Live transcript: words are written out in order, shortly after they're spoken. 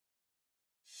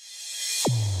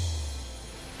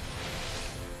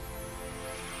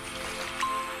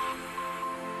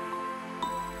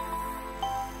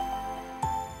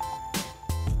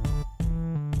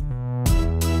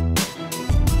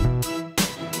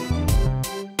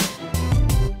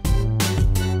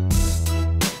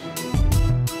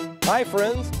Hi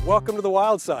friends, welcome to the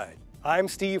Wild Side. I'm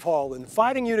Steve Hall,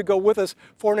 inviting you to go with us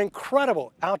for an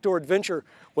incredible outdoor adventure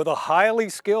with a highly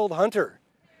skilled hunter.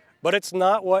 But it's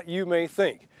not what you may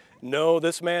think. No,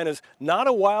 this man is not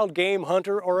a wild game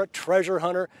hunter or a treasure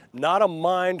hunter, not a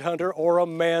mind hunter or a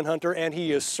manhunter, and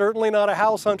he is certainly not a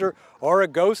house hunter or a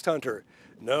ghost hunter.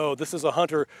 No, this is a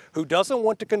hunter who doesn't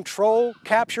want to control,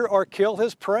 capture, or kill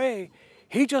his prey.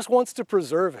 He just wants to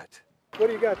preserve it. What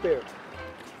do you got there?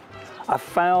 I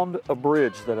found a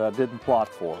bridge that I didn't plot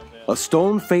for. A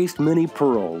stone-faced mini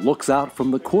pearl looks out from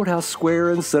the courthouse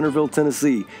square in Centerville,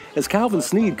 Tennessee, as Calvin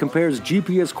Sneed compares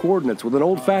GPS coordinates with an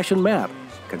old-fashioned map,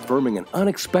 confirming an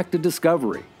unexpected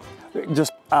discovery.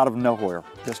 Just out of nowhere.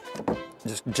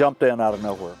 Just jumped in out of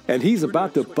nowhere. And he's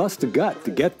about to bust a gut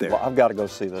to get there. Well, I've got to go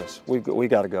see this. We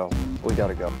got to go. We got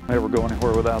to go. Never go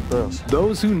anywhere without this.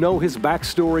 Those who know his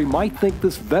backstory might think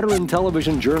this veteran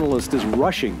television journalist is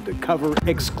rushing to cover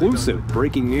exclusive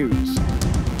breaking news.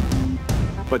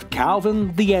 But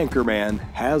Calvin, the anchorman,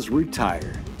 has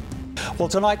retired. Well,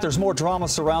 tonight there's more drama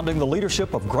surrounding the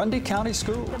leadership of Grundy County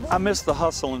Schools. I miss the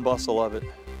hustle and bustle of it.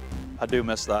 I do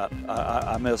miss that.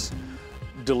 I miss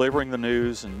delivering the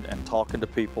news and talking to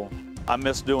people. I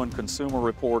miss doing consumer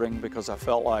reporting because I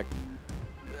felt like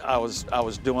I was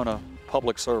doing a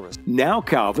public service. Now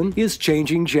Calvin is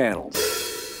changing channels.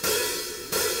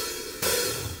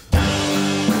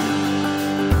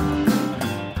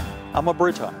 I'm a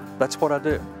bridge hunter. That's what I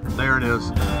do. There it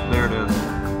is. There it is.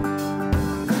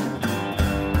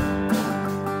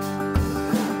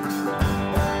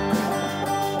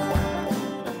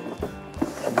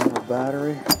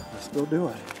 Battery, still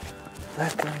doing it.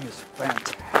 That thing is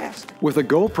fantastic. With a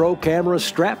GoPro camera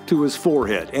strapped to his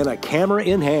forehead and a camera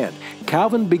in hand,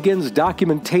 Calvin begins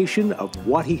documentation of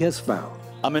what he has found.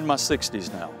 I'm in my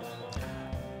 60s now,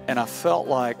 and I felt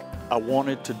like I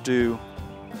wanted to do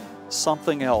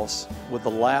something else with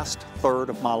the last third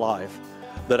of my life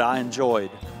that I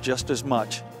enjoyed just as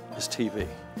much as TV.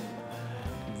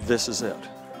 This is it.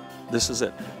 This is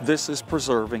it. This is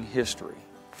preserving history.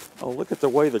 Oh, look at the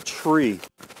way the tree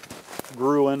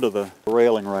grew into the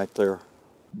railing right there.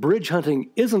 Bridge hunting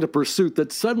isn't a pursuit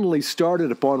that suddenly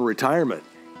started upon retirement.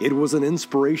 It was an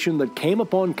inspiration that came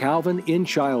upon Calvin in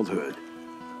childhood.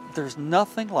 There's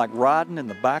nothing like riding in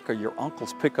the back of your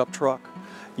uncle's pickup truck.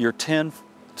 You're 10,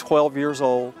 12 years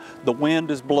old, the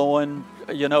wind is blowing,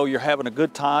 you know, you're having a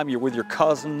good time, you're with your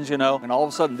cousins, you know, and all of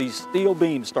a sudden these steel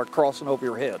beams start crossing over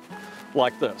your head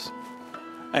like this.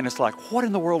 And it's like, what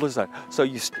in the world is that? So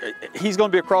he's going to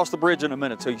be across the bridge in a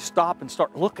minute. So you stop and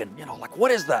start looking, you know, like, what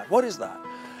is that? What is that?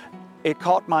 It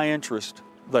caught my interest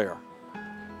there.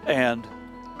 And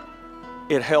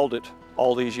it held it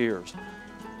all these years.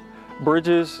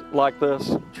 Bridges like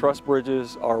this, truss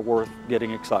bridges, are worth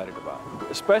getting excited about.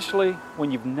 Especially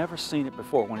when you've never seen it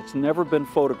before, when it's never been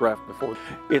photographed before.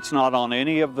 It's not on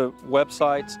any of the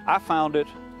websites. I found it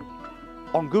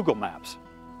on Google Maps,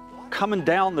 coming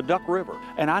down the Duck River,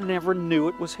 and I never knew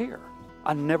it was here.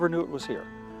 I never knew it was here.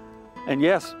 And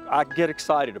yes, I get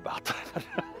excited about that.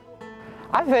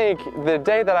 I think the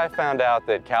day that I found out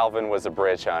that Calvin was a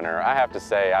bridge hunter, I have to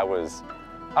say I was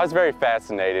very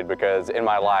fascinated because in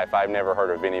my life I've never heard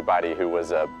of anybody who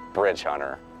was a bridge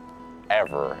hunter,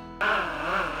 ever.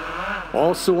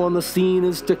 Also on the scene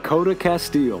is Dakota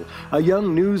Casteel, a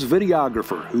young news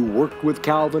videographer who worked with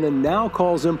Calvin and now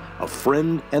calls him a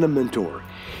friend and a mentor.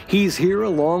 He's here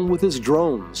along with his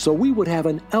drone, so we would have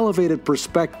an elevated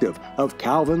perspective of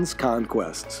Calvin's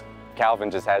conquests. Calvin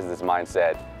just has this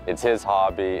mindset. It's his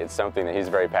hobby. It's something that he's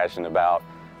very passionate about.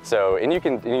 So, and you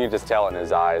can just tell in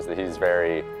his eyes that he's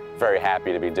very, very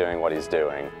happy to be doing what he's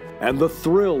doing. And the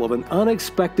thrill of an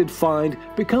unexpected find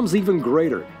becomes even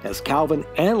greater as Calvin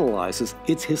analyzes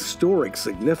its historic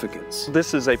significance.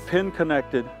 This is a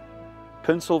pin-connected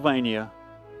Pennsylvania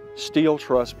steel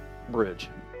truss bridge.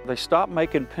 They stopped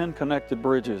making pin-connected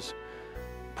bridges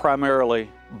primarily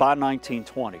by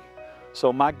 1920.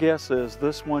 So my guess is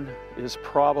this one is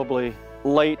probably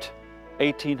late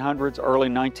 1800s, early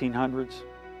 1900s.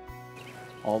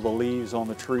 All the leaves on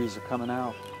the trees are coming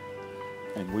out,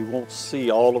 and we won't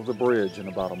see all of the bridge in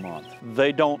about a month.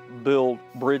 They don't build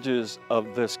bridges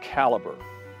of this caliber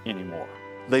anymore.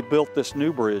 They built this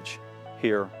new bridge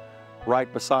here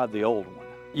right beside the old one.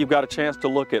 You've got a chance to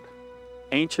look at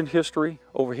ancient history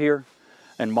over here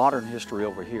and modern history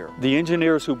over here. The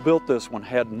engineers who built this one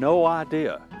had no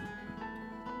idea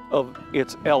of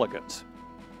its elegance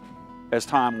as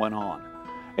time went on.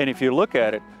 And if you look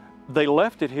at it, they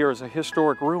left it here as a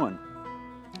historic ruin.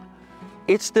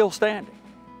 It's still standing.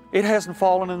 It hasn't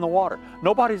fallen in the water.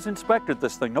 Nobody's inspected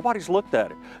this thing. Nobody's looked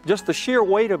at it. Just the sheer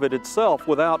weight of it itself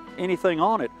without anything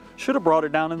on it should have brought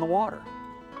it down in the water.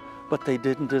 But they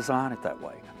didn't design it that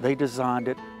way. They designed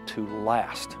it to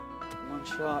last. One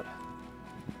shot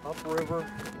upriver,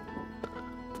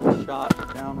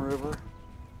 shot downriver.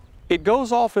 It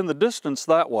goes off in the distance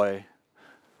that way.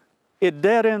 It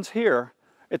dead ends here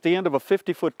at the end of a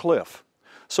 50-foot cliff.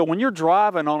 So when you're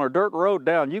driving on a dirt road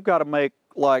down, you've got to make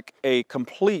like a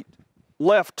complete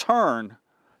left turn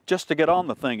just to get on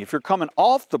the thing. If you're coming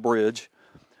off the bridge,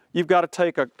 you've got to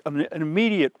take an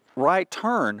immediate right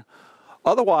turn.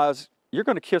 Otherwise, you're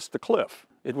going to kiss the cliff.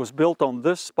 It was built on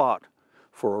this spot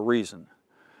for a reason.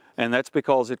 And that's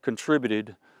because it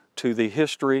contributed to the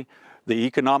history, the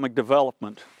economic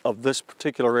development of this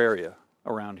particular area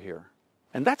around here.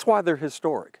 And that's why they're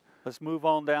historic. Let's move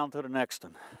on down to the next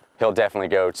one. He'll definitely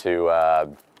go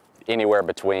to anywhere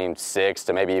between 6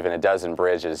 to maybe even a dozen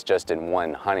bridges just in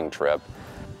one hunting trip.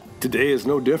 Today is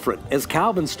no different, as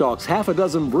Calvin stalks half a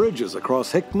dozen bridges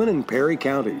across Hickman and Perry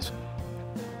counties.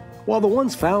 While the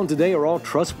ones found today are all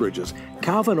truss bridges,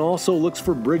 Calvin also looks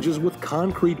for bridges with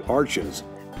concrete arches.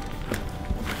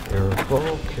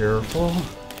 Careful, careful.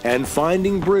 And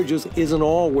finding bridges isn't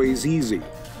always easy.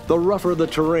 The rougher the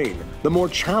terrain, the more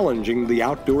challenging the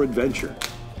outdoor adventure.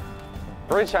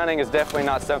 Bridge hunting is definitely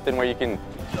not something where you can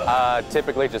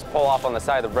typically just pull off on the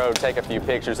side of the road, take a few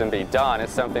pictures and be done.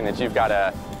 It's something that you've got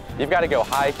to go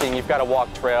hiking, you've got to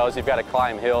walk trails, you've got to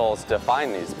climb hills to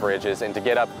find these bridges and to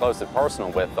get up close and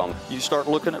personal with them. You start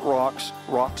looking at rocks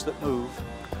that move.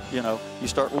 You know, you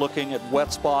start looking at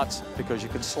wet spots because you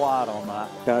can slide on that.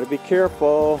 Got to be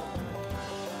careful.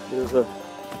 There's a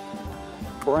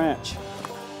branch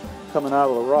coming out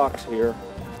of the rocks here,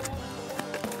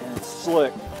 and it's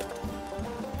slick.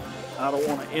 I don't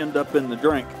want to end up in the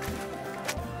drink.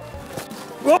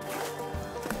 Whoop.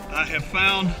 I have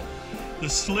found the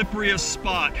slipperiest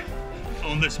spot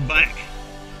on this bank.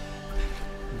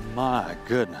 My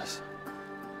goodness.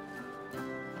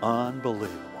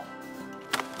 Unbelievable.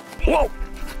 Whoa!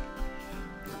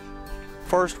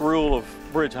 First rule of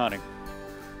bridge hunting: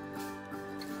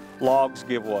 logs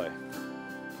give way.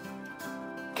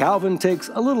 Calvin takes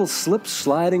a little slip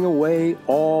sliding away,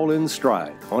 all in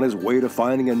stride, on his way to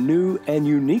finding a new and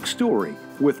unique story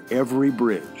with every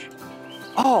bridge.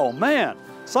 Oh man,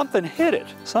 something hit it.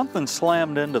 Something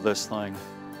slammed into this thing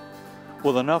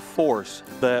with enough force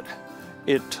that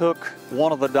it took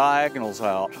one of the diagonals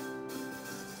out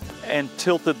and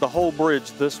tilted the whole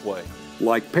bridge this way.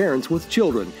 Like parents with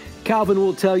children, Calvin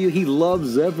will tell you he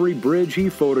loves every bridge he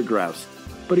photographs,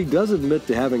 but he does admit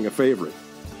to having a favorite.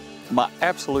 My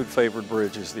absolute favorite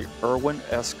bridge is the Irwin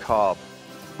S. Cobb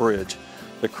Bridge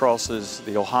that crosses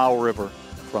the Ohio River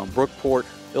from Brookport,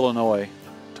 Illinois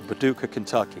to Paducah,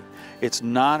 Kentucky. It's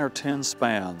 9 or 10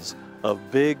 spans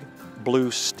of big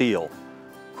blue steel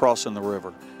crossing the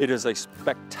river. It is a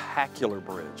spectacular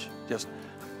bridge, just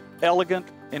elegant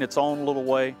in its own little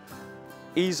way,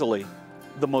 easily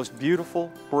the most beautiful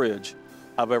bridge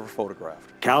I've ever photographed.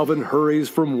 Calvin hurries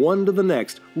from one to the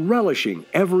next, relishing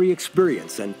every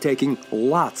experience and taking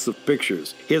lots of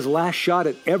pictures. His last shot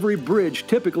at every bridge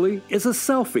typically is a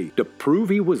selfie to prove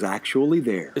he was actually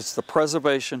there. It's the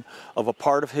preservation of a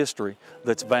part of history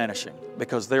that's vanishing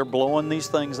because they're blowing these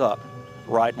things up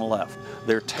right and left.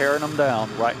 They're tearing them down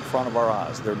right in front of our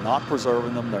eyes. They're not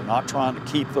preserving them. They're not trying to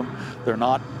keep them. They're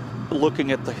not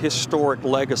looking at the historic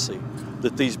legacy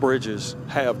that these bridges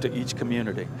have to each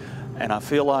community. And I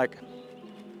feel like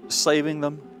saving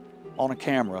them on a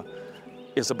camera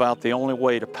is about the only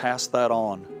way to pass that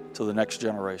on to the next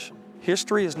generation.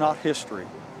 History is not history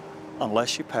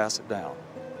unless you pass it down.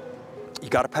 You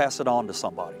got to pass it on to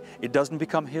somebody. It doesn't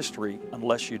become history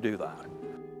unless you do that.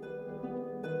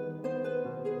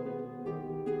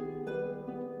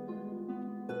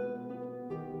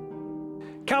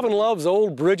 Calvin loves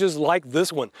old bridges like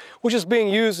this one, which is being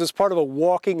used as part of a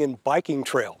walking and biking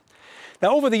trail.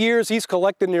 Now, over the years, he's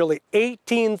collected nearly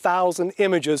 18,000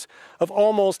 images of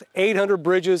almost 800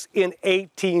 bridges in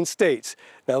 18 states.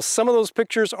 Now, some of those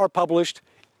pictures are published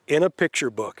in a picture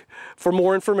book. For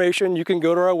more information, you can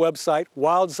go to our website,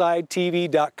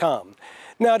 wildsidetv.com.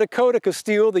 Now, Dakota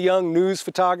Casteel, the young news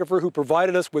photographer who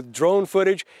provided us with drone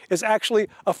footage, is actually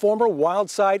a former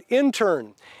Wildside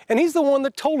intern. And he's the one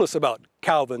that told us about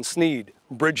Calvin Sneed,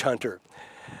 bridge hunter.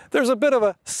 There's a bit of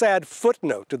a sad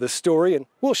footnote to this story, and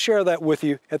we'll share that with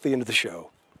you at the end of the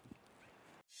show.